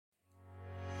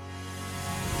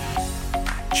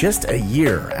Just a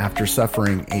year after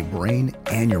suffering a brain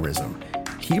aneurysm,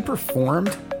 he performed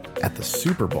at the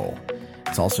Super Bowl.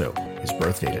 It's also his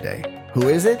birthday today. Who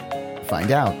is it? Find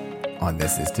out on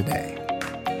This Is Today.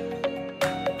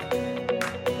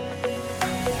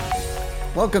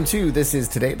 Welcome to This Is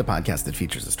Today, the podcast that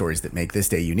features the stories that make this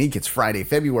day unique. It's Friday,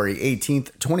 February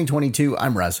 18th, 2022.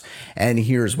 I'm Russ, and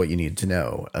here's what you need to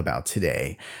know about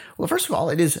today. Well, first of all,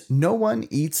 it is No One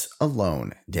Eats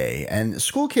Alone Day, and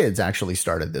school kids actually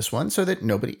started this one so that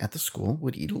nobody at the school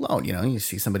would eat alone. You know, you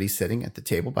see somebody sitting at the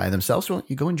table by themselves, well,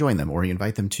 you go and join them, or you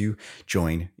invite them to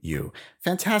join you.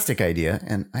 Fantastic idea,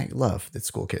 and I love that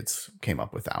school kids came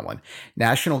up with that one.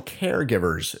 National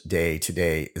Caregivers Day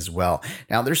today as well.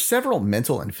 Now, there's several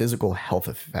mental and physical health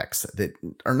effects that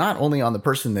are not only on the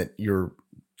person that you're,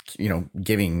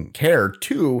 giving care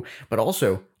to, but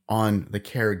also on the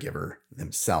caregiver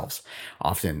themselves.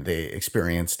 Often they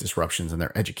experience disruptions in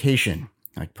their education,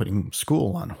 like putting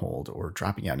school on hold or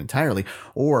dropping out entirely,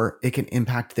 or it can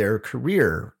impact their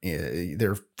career.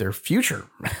 Their future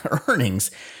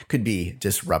earnings could be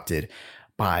disrupted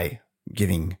by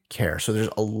giving care. So there's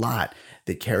a lot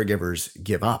that caregivers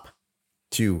give up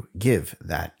to give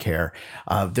that care.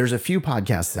 There's a few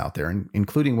podcasts out there,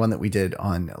 including one that we did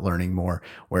on Learning More,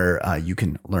 where you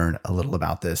can learn a little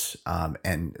about this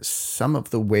and some of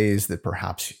the ways that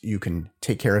perhaps you can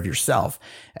take care of yourself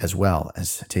as well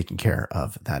as taking care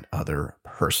of that other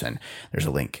person. There's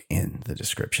a link in the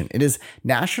description. It is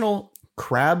National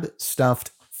Crab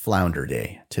Stuffed Flounder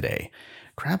Day today.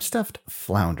 Crab stuffed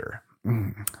flounder.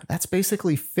 That's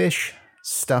basically fish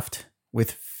stuffed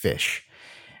with fish.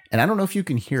 And I don't know if you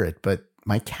can hear it, but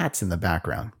my cat's in the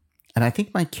background. And I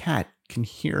think my cat can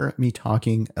hear me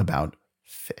talking about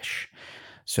fish.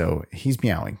 So he's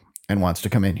meowing and wants to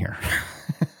come in here.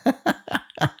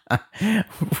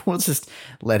 We'll just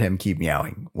let him keep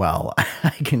meowing while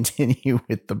I continue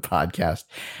with the podcast.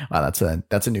 Wow,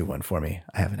 that's a new one for me.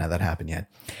 I haven't had that happen yet.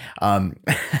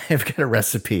 I've got a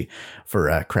recipe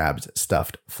for crab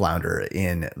stuffed flounder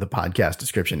in the podcast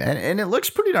description, and it looks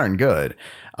pretty darn good.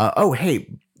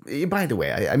 Hey, by the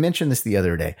way, I mentioned this the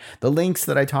other day. The links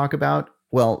that I talk about,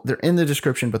 well, they're in the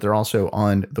description, but they're also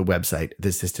on the website,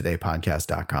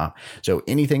 thisistodaypodcast.com. So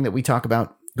anything that we talk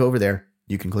about, go over there.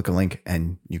 You can click a link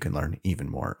and you can learn even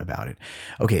more about it.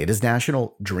 Okay, it is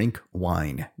National Drink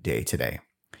Wine Day today.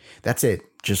 That's it.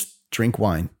 Just drink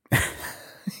wine.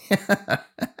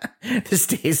 This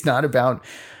day is not about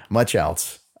much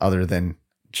else other than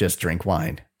just drink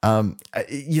wine.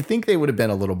 You think they would have been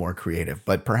a little more creative,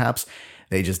 but perhaps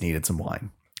they just needed some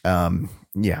wine.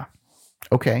 Yeah.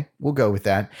 Okay, we'll go with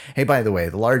that. Hey, by the way,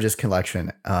 the largest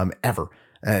collection ever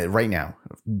right now,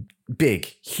 big,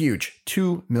 huge,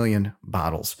 2 million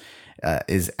bottles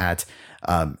is at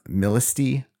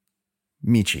Milesti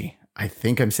Michi. I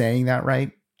think I'm saying that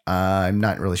right. I'm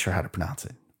not really sure how to pronounce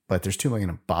it, but there's 2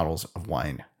 million bottles of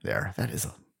wine there. That is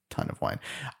a ton of wine.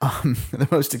 The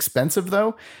most expensive,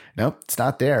 though? Nope, it's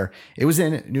not there. It was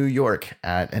in New York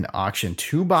at an auction.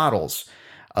 2 bottles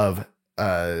of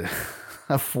wine.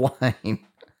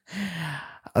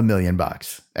 $1 million.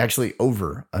 Actually,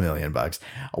 over $1 million.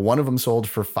 One of them sold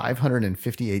for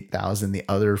 $558,000. The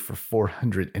other for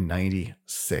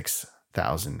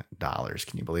 $496,000.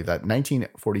 Can you believe that?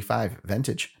 1945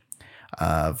 vintage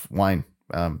of wine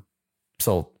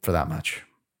sold for that much.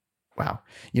 Wow.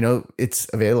 It's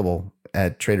available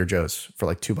at Trader Joe's for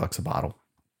like $2 a bottle.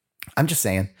 I'm just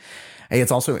saying. Hey,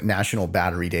 it's also National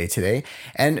Battery Day today,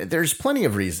 and there's plenty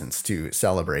of reasons to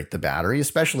celebrate the battery,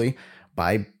 especially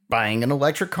by buying an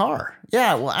electric car.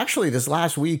 Yeah, well, actually, this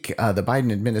last week, the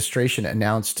Biden administration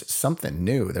announced something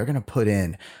new. They're going to put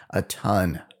in a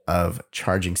ton of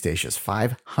charging stations,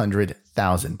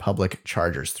 500,000 public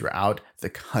chargers throughout the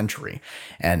country.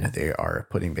 And they are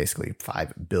putting basically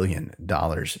 $5 billion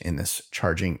in this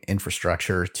charging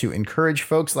infrastructure to encourage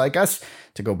folks like us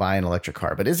to go buy an electric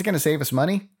car. But is it going to save us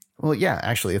money? Well, yeah,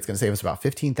 actually, it's going to save us about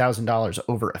 $15,000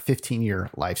 over a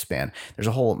 15-year lifespan. There's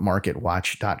a whole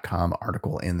MarketWatch.com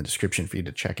article in the description for you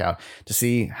to check out to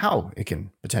see how it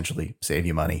can potentially save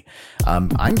you money.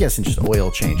 I'm guessing just oil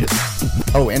changes.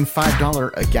 Oh, and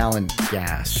 $5 a gallon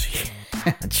gas.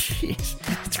 Jeez,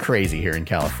 it's crazy here in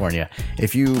California.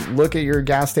 If you look at your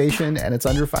gas station and it's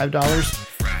under $5,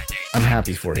 I'm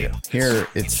happy for you. Here,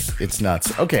 it's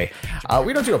nuts. Okay,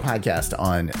 we don't do a podcast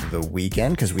on the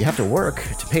weekend because we have to work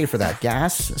to pay for that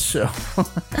gas. So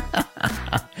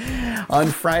On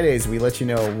Fridays, we let you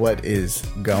know what is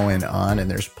going on, and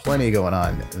there's plenty going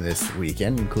on this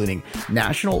weekend, including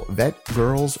National Vet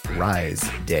Girls Rise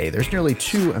Day. There's nearly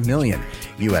 2 million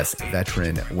U.S.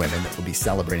 veteran women that will be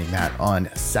celebrating that on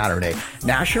Saturday.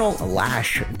 National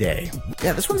Lash Day.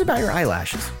 Yeah, this one's about your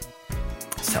eyelashes.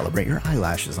 Celebrate your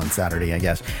eyelashes on Saturday, I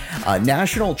guess.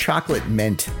 National Chocolate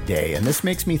Mint Day, and this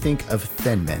makes me think of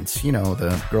Thin Mints, you know,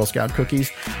 the Girl Scout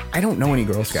cookies. I don't know any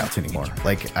Girl Scouts anymore.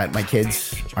 Like, my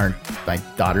kids aren't, my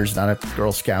daughter's not a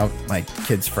Girl Scout. My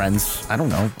kids' friends, I don't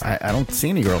know. I don't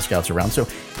see any Girl Scouts around. So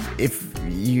if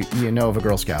you know of a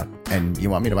Girl Scout and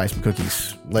you want me to buy some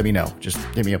cookies, let me know. Just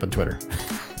hit me up on Twitter.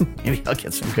 Maybe I'll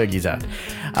get some cookies out.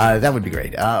 That would be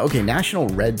great. Okay, National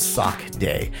Red Sock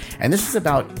Day. And this is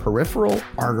about peripheral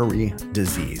artery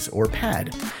disease, or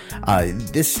PAD.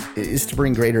 This is to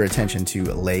bring greater attention to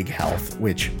leg health,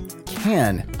 which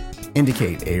can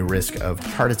indicate a risk of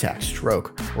heart attack,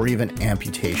 stroke, or even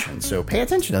amputation. So pay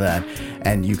attention to that,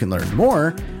 and you can learn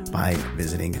more by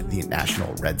visiting the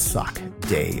National Red Sock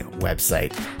Day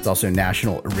website. It's also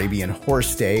National Arabian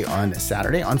Horse Day on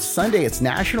Saturday. On Sunday, it's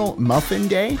National Muffin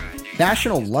Day,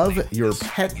 National Love Your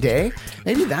Pet Day.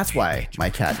 Maybe that's why my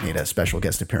cat made a special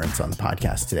guest appearance on the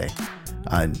podcast today.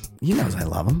 He knows I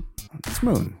love him. It's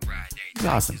Moon. It's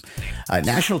awesome.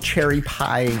 National Cherry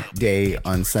Pie Day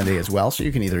on Sunday as well. So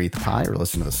you can either eat the pie or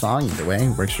listen to the song. Either way,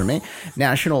 works for me.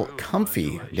 National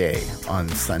Comfy Day on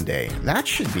Sunday. That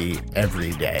should be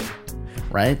every day,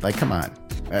 right? Like, come on.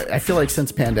 I feel like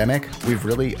since pandemic, we've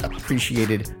really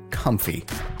appreciated comfy,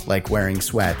 like wearing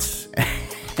sweats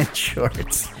and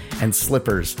shorts and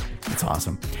slippers. It's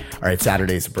awesome. All right,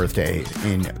 Saturday's birthday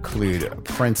include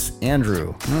Prince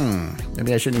Andrew.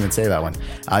 Maybe I shouldn't even say that one.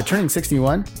 Turning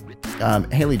 61.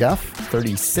 Haley Duff,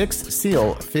 36,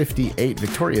 Seal, 58,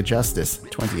 Victoria Justice,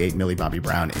 28, Millie Bobby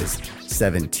Brown is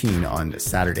 17 on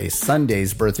Saturday.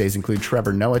 Sunday's birthdays include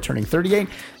Trevor Noah turning 38,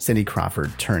 Cindy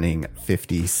Crawford turning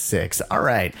 56. All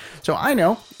right, so I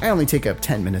know I only take up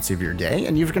 10 minutes of your day,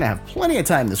 and you're going to have plenty of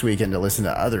time this weekend to listen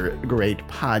to other great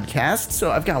podcasts,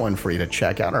 so I've got one for you to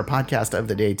check out. Our podcast of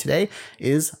the day today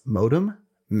is Modem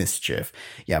Mischief.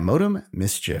 Yeah, Modem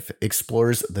Mischief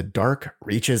explores the dark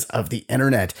reaches of the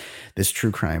internet. This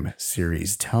true crime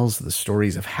series tells the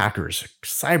stories of hackers,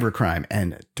 cybercrime,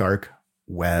 and dark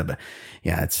web.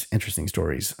 Yeah, it's interesting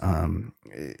stories.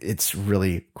 It's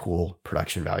really cool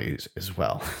production values as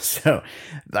well. So,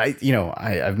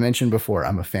 I've mentioned before,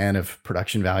 I'm a fan of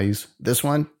production values. This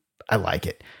one, I like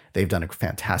it. They've done a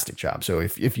fantastic job. So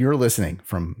if you're listening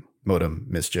from Modem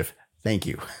Mischief, thank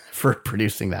you for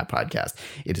producing that podcast.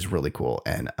 It is really cool,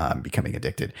 and I'm becoming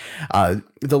addicted.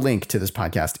 The link to this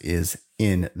podcast is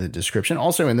in the description.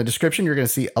 Also in the description, you're going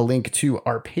to see a link to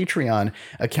our Patreon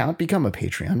account. Become a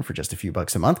Patreon for just a few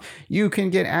bucks a month. You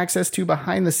can get access to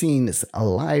behind the scenes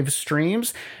live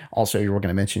streams. Also, you're going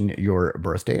to mention your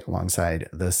birthday alongside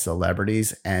the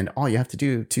celebrities, and all you have to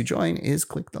do to join is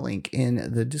click the link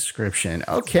in the description.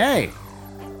 Okay.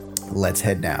 Let's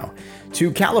head now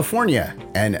to California.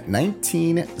 And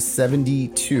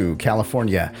 1972,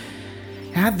 California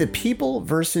had the People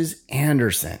versus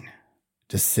Anderson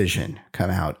decision come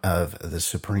out of the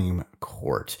Supreme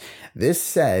Court. This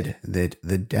said that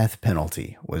the death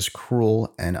penalty was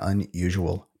cruel and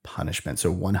unusual punishment.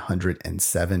 So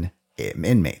 107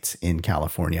 inmates in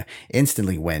California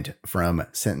instantly went from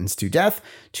sentence to death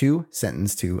to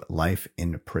sentence to life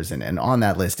in prison. And on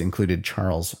that list included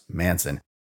Charles Manson.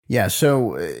 Yeah,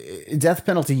 so death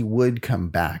penalty would come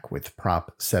back with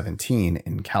Prop 17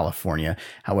 in California.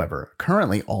 However,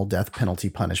 currently all death penalty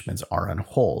punishments are on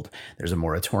hold. There's a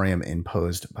moratorium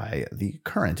imposed by the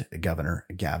current governor,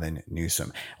 Gavin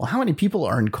Newsom. Well, how many people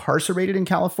are incarcerated in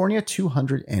California?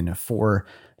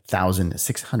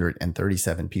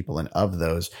 204,637 people, and of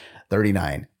those,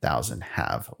 39,000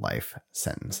 have life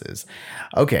sentences.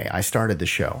 Okay, I started the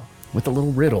show with a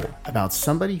little riddle about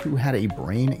somebody who had a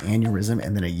brain aneurysm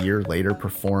and then a year later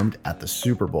performed at the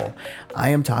Super Bowl. I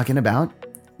am talking about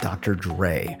Dr.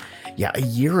 Dre. Yeah, a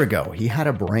year ago, he had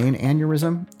a brain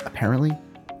aneurysm. Apparently,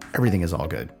 everything is all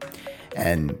good.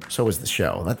 And so was the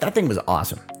show. That thing was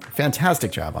awesome.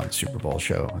 Fantastic job on the Super Bowl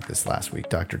show this last week.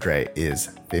 Dr. Dre is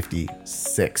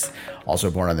 56.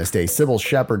 Also born on this day, Sybil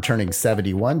Shepherd turning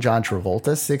 71, John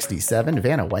Travolta 67,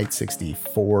 Vanna White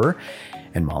 64,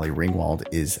 and Molly Ringwald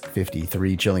is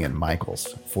 53, Jillian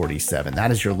Michaels 47.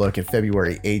 That is your look at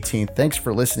February 18th. Thanks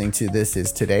for listening to This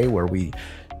Is Today, where we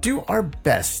do our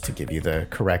best to give you the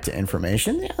correct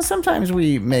information. Yeah, sometimes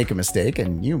we make a mistake,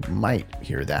 and you might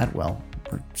hear that. Well,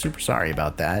 we're super sorry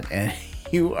about that. And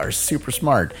You are super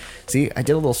smart. See, I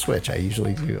did a little switch. I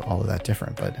usually do all of that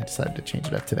different, but I decided to change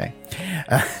it up today.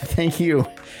 Thank you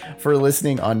for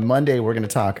listening. On Monday, we're going to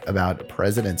talk about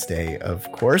President's Day, of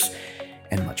course,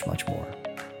 and much, much more.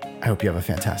 I hope you have a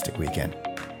fantastic weekend,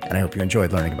 and I hope you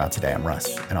enjoyed learning about today. I'm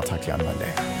Russ, and I'll talk to you on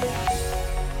Monday.